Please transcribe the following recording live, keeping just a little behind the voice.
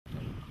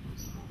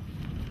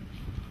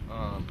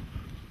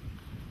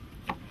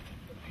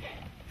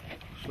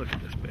Let's look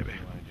at this baby.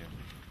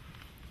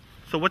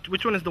 So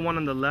which one is the one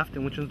on the left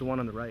and which one's the one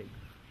on the right?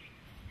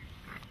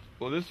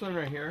 Well, this one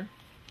right here.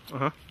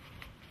 Uh-huh.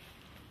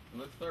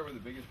 Let's start with the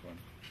biggest one.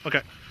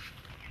 Okay.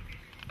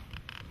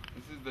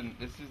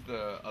 This is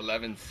the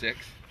 11.6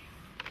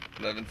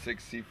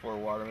 C4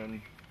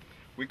 Waterman.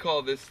 We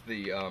call this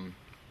the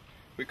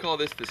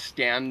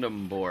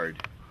StandUpPaddleSurf.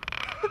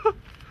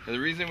 And the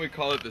reason we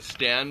call it the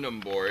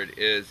StandUpPaddleSurf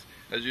is,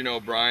 as you know,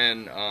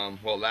 Brian,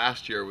 well,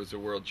 last year was a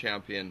world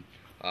champion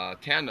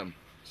tandem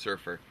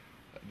surfer.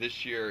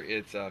 This year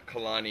it's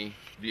Keaulana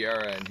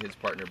Vieira and his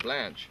partner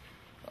Blanche.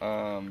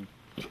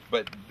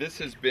 But this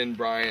has been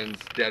Brian's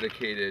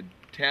dedicated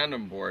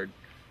tandem board,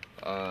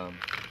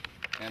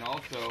 and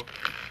also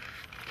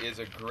is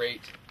a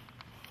great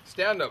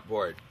stand-up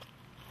board.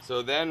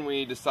 So then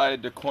we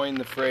decided to coin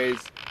the phrase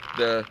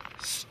the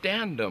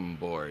stand-up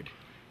board.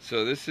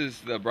 So this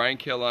is the Brian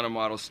Keaulana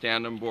model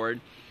stand-up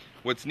board.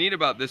 What's neat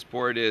about this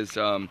board is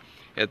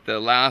at the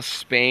last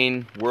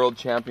Spain World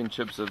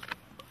Championships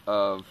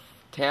of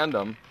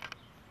tandem,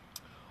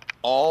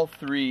 all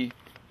three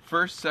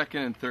first,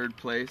 second, and third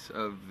place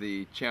of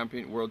the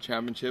World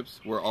Championships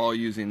were all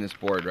using this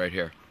board right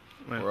here.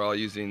 Right. We're all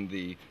using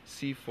the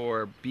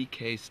C4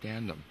 BK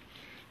stand-up.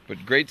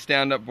 But great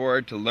stand-up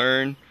board to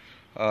learn,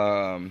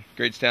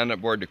 great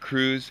stand-up board to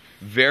cruise,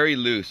 very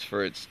loose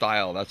for its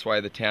style. That's why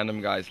the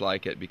tandem guys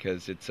like it,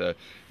 because it's a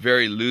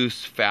very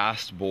loose,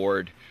 fast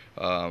board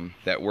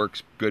that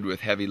works good with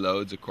heavy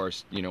loads. Of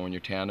course, you know, when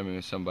you're tandeming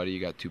with somebody, you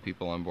got two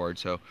people on board,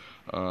 so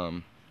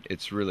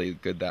it's really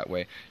good that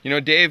way. You know,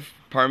 Dave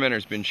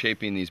Parmenter's been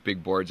shaping these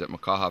big boards at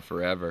Makaha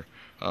forever,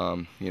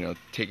 you know,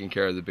 taking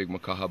care of the big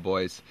Makaha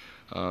boys.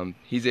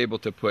 He's able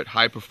to put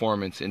high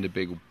performance into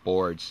big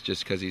boards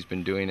just because he's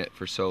been doing it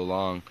for so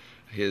long.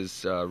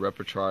 His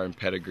repertoire and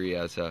pedigree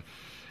as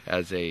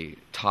a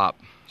top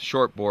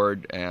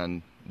shortboard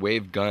and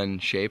wave gun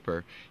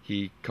shaper,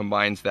 he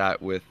combines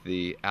that with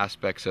the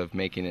aspects of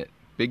making it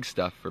big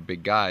stuff for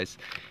big guys,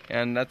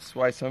 and that's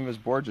why some of his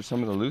boards are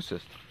some of the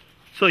loosest.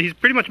 So he's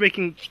pretty much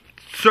making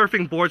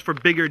surfing boards for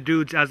bigger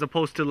dudes as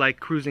opposed to like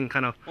cruising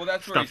kind of stuff. Well,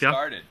 that's where he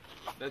started.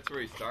 That's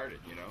where he started,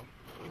 you know.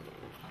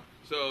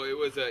 So it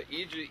was an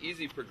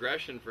easy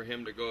progression for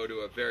him to go to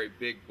a very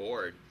big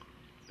board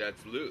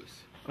that's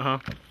loose. Uh-huh.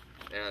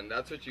 And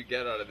that's what you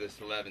get out of this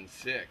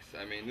 11.6.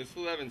 I mean, this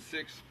 11.6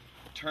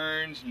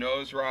 turns,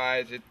 nose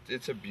rides.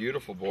 It's a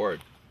beautiful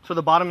board. So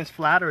the bottom is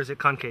flat or is it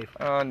concave?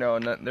 No,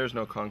 there's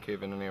no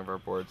concave in any of our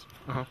boards.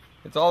 Uh-huh.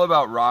 It's all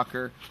about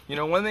rocker. You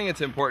know, one thing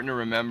that's important to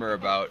remember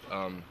about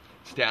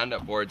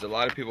stand-up boards, a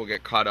lot of people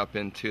get caught up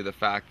into the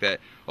fact that,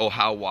 oh,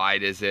 how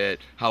wide is it?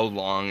 How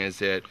long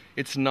is it?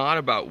 It's not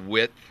about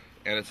width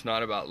and it's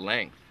not about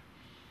length.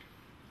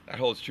 That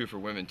holds true for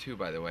women too,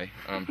 by the way.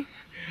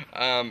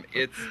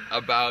 It's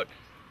about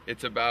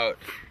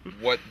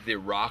what the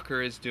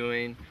rocker is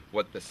doing,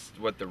 what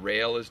the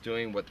rail is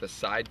doing, what the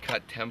side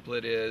cut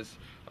template is.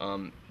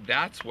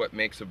 That's what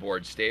makes a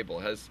board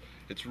stable.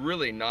 It's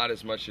really not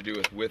as much to do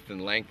with width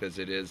and length as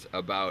it is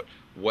about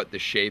what the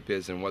shape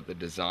is and what the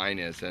design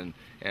is. And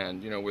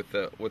you know,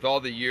 with all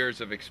the years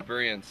of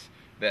experience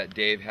that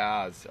Dave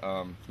has,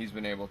 he's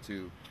been able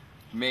to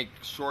make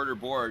shorter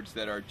boards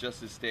that are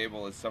just as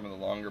stable as some of the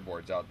longer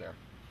boards out there.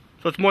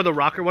 So it's more the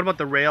rocker. What about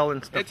the rail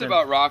and stuff? It's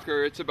about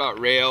rocker, it's about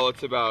rail,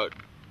 it's about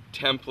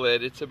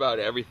template, it's about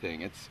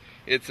everything.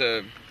 It's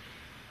a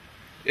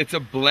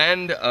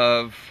blend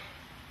of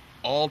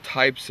all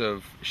types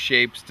of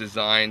shapes,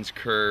 designs,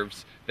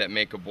 curves that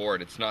make a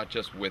board. It's not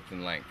just width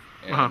and length.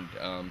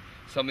 And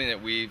something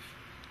that we've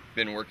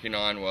been working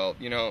on, well,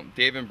 you know,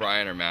 Dave and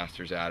Brian are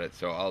masters at it,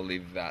 so I'll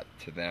leave that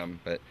to them.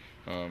 But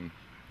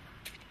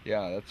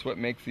yeah, that's what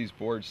makes these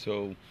boards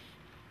so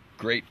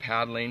great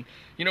paddling.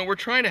 You know, we're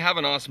trying to have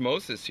an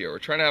osmosis here. We're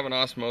trying to have an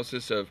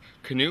osmosis of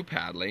canoe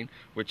paddling,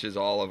 which is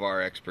all of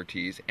our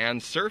expertise,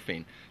 and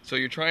surfing. So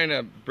you're trying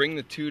to bring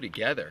the two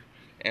together.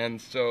 And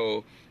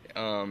so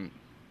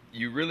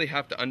you really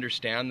have to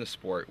understand the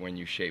sport when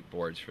you shape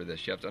boards for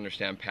this. You have to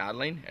understand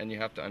paddling and you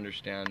have to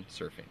understand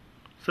surfing.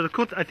 So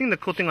I think the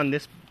cool thing on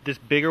this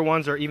bigger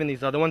ones or even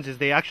these other ones is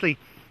they actually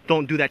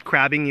don't do that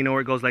crabbing, you know,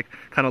 where it goes like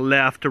kind of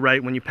left to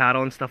right when you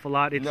paddle and stuff a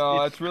lot. It's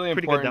really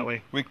pretty important. Good that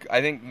way. I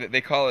think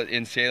they call it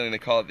in sailing, they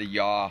call it the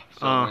yaw.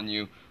 So when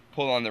you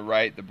pull on the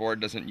right, the board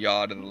doesn't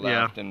yaw to the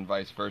left, and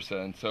vice versa.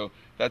 And so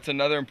that's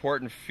another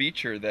important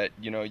feature that,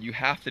 you know, you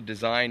have to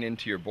design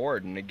into your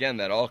board. And again,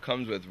 that all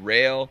comes with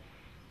rail,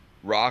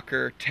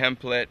 rocker,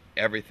 template,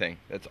 everything.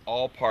 That's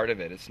all part of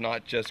it. It's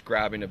not just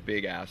grabbing a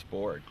big ass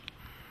board.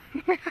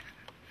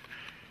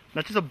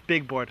 Not just a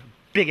big board,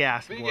 big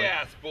ass board. Big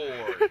ass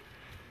board.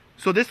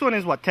 So this one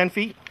is what, 10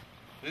 feet?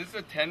 This is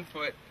a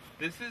 10-foot.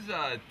 This is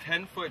a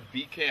 10-foot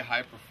BK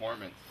high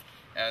performance,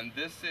 and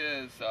this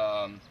is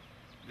a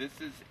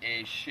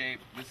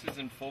shape. This is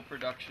in full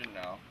production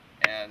now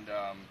and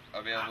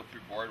available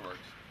through Boardworks.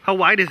 How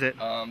wide is it?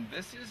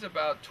 This is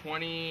about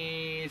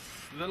a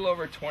little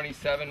over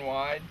 27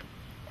 wide.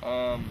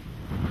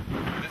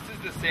 This is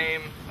the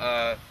same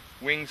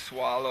wing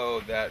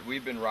swallow that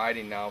we've been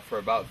riding now for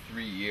about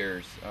 3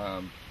 years.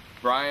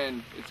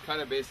 Brian, it's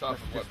kind of based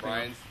off of what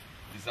Brian's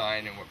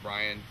design and what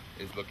Brian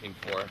is looking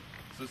for.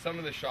 So some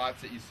of the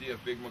shots that you see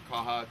of Big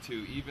Makaha to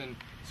even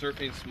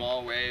surfing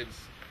small waves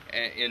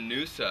in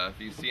Noosa, if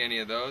you see any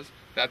of those,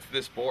 that's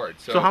this board.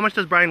 So how much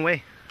does Brian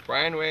weigh?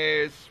 Brian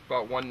weighs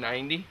about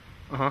 190.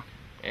 Uh-huh.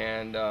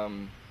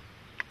 And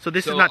so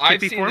this is not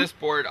tippy for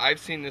him? I've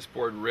seen this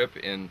board rip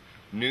in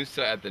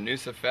Noosa at the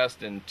Noosa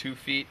Fest in 2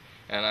 feet,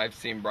 and I've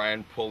seen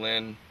Brian pull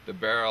in the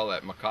barrel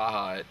at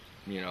Makaha at,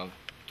 you know,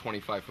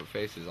 25-foot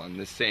faces on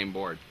this same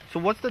board. So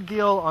what's the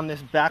deal on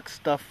this back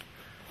stuff?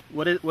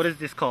 What is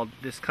this called?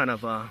 This kind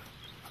of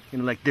you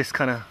know, like this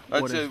kind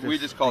of. We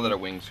just call it a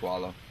wing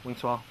swallow. Wing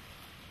swallow.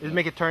 Does it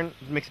make it turn?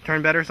 Makes it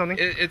turn better or something?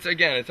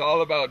 It's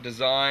all about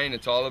design.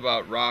 It's all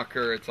about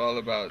rocker. It's all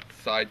about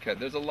side cut.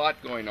 There's a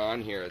lot going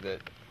on here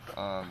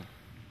that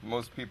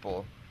most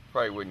people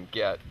probably wouldn't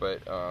get,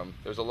 but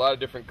there's a lot of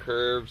different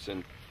curves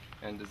and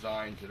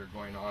designs that are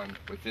going on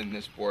within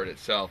this board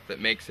itself that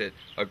makes it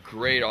a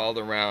great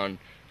all-around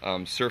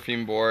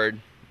surfing board,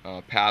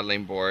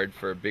 paddling board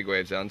for big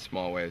waves and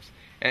small waves.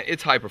 And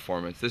it's high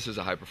performance. This is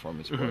a high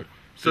performance board.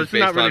 So it's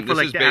not really for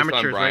like the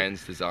amateurs, right?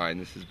 This is based on Brian's design.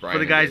 This is Brian. For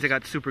the guys that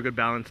got super good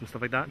balance and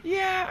stuff like that?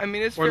 Yeah, I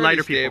mean, it's fairly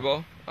lighter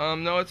stable.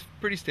 No, it's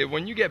pretty stable.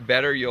 When you get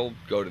better, you'll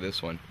go to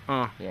this one.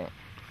 Oh. Yeah.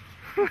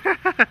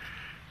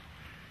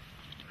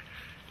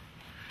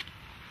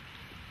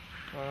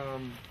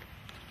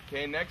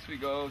 Okay, next we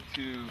go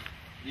to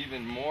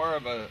even more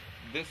of a,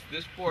 this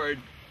board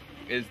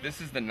is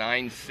the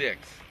 9.6.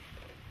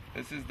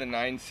 This is the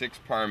 9.6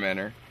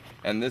 Parmenter,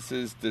 and this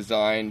is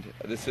designed,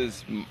 this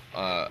is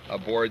a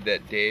board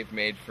that Dave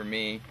made for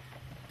me.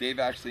 Dave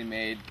actually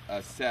made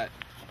a set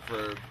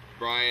for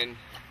Brian,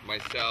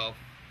 myself,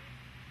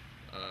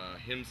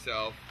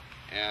 himself,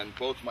 and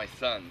both my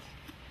sons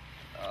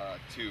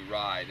to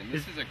ride. And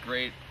this is a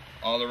great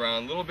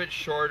all-around, a little bit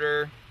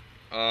shorter,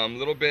 a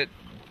little bit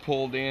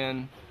pulled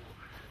in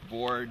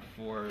board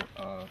for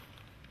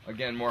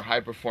again, more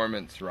high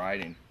performance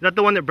riding. Is that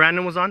the one that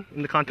Brandon was on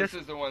in the contest?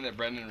 This is the one that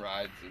Brendan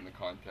rides in the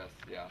contest,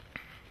 yeah.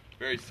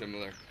 Very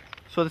similar.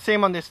 So the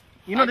same on this,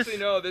 you know. Actually,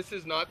 no, this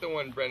is not the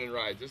one Brendan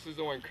rides. This is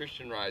the one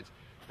Christian rides.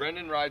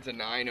 Brendan rides a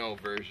 9.0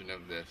 version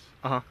of this.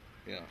 Uh-huh.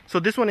 Yeah. So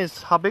this one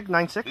is how big?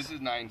 9.6? This is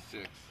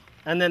 9.6.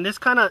 And then this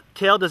kind of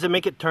tail, does it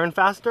make it turn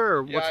faster,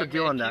 or what's the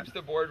deal on that? It keeps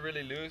the board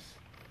really loose,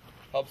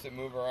 helps it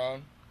move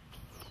around.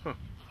 Huh.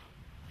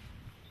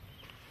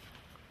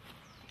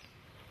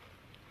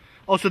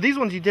 Oh, so these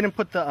ones you didn't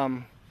put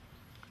the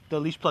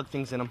leash plug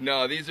things in them?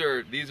 No, these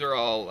are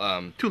all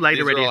too light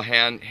already. These are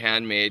all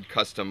handmade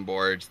custom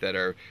boards that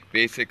are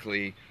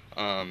basically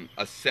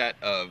a set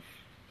of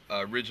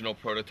original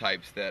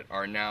prototypes that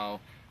are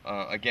now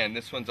again,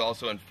 this one's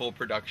also in full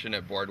production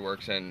at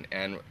Boardworks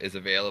and is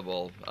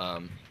available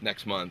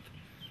next month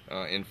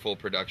in full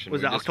production.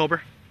 Was it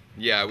October?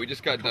 Yeah, we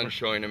just got done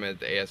showing them at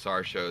the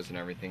ASR shows and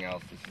everything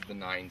else. This is the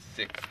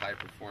 9.6 high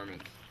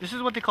performance. This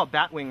is what they call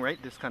bat wing,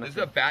 right? This kind of. This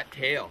is a bat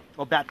tail.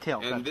 Oh, bat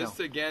tail. And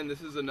this again,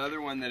 this is another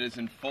one that is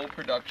in full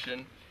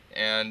production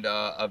and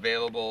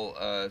available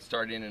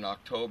starting in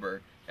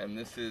October. And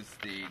this is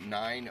the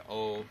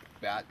 9.0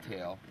 bat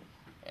tail.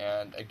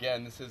 And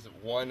again, this is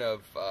one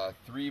of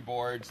 3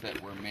 boards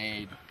that were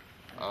made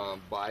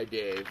by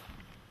Dave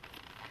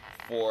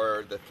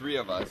for the 3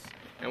 of us.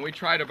 And we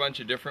tried a bunch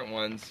of different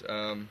ones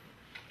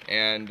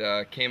and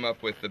came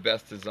up with the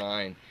best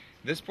design.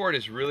 This board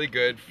is really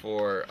good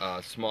for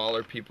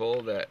smaller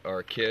people that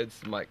are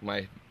kids.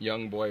 My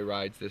young boy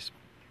rides this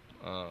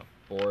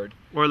board.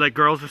 Or like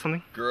girls or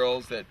something?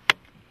 Girls that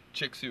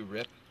chicks who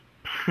rip.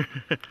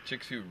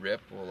 Chicks who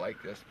rip will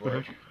like this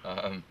board.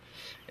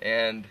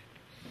 And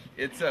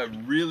it's a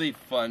really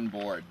fun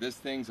board. This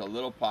thing's a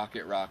little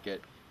pocket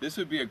rocket. This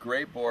would be a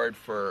great board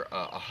for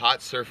a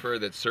hot surfer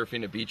that's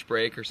surfing a beach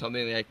break or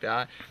something like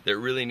that, that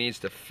really needs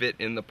to fit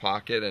in the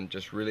pocket and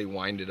just really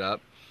wind it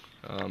up.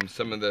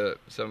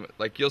 Some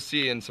like you'll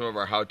see in some of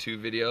our how-to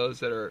videos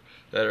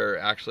that are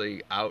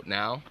actually out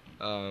now.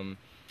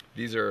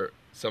 These are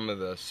some of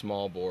the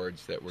small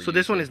boards that we're using. So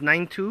this one is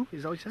 9.2,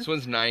 is that what you said? This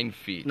one's 9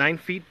 feet. 9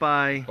 feet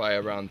by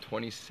around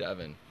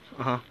 27.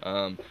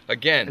 Uh-huh.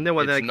 Again, and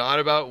then it's not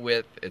about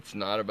width, it's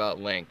not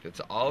about length. It's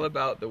all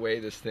about the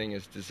way this thing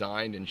is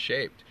designed and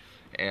shaped.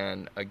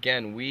 And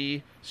again,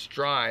 we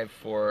strive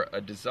for a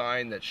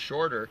design that's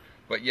shorter,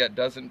 but yet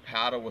doesn't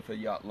paddle with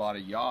a lot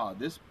of yaw.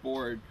 This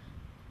board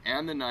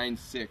and the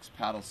 9.6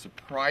 paddle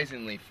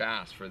surprisingly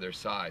fast for their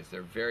size.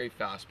 They're very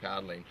fast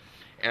paddling.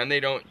 And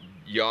they don't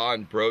yaw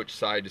and broach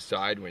side to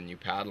side when you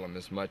paddle them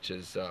as much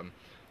as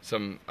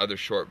some other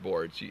short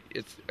boards.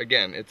 It's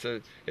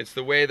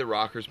the way the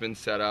rocker's been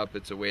set up.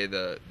 It's the way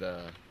the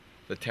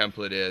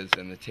template is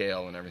and the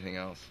tail and everything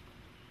else.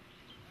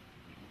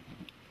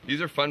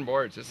 These are fun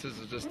boards. This is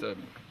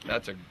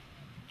that's a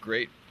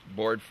great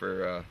board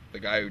for the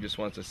guy who just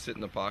wants to sit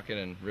in the pocket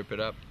and rip it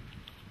up.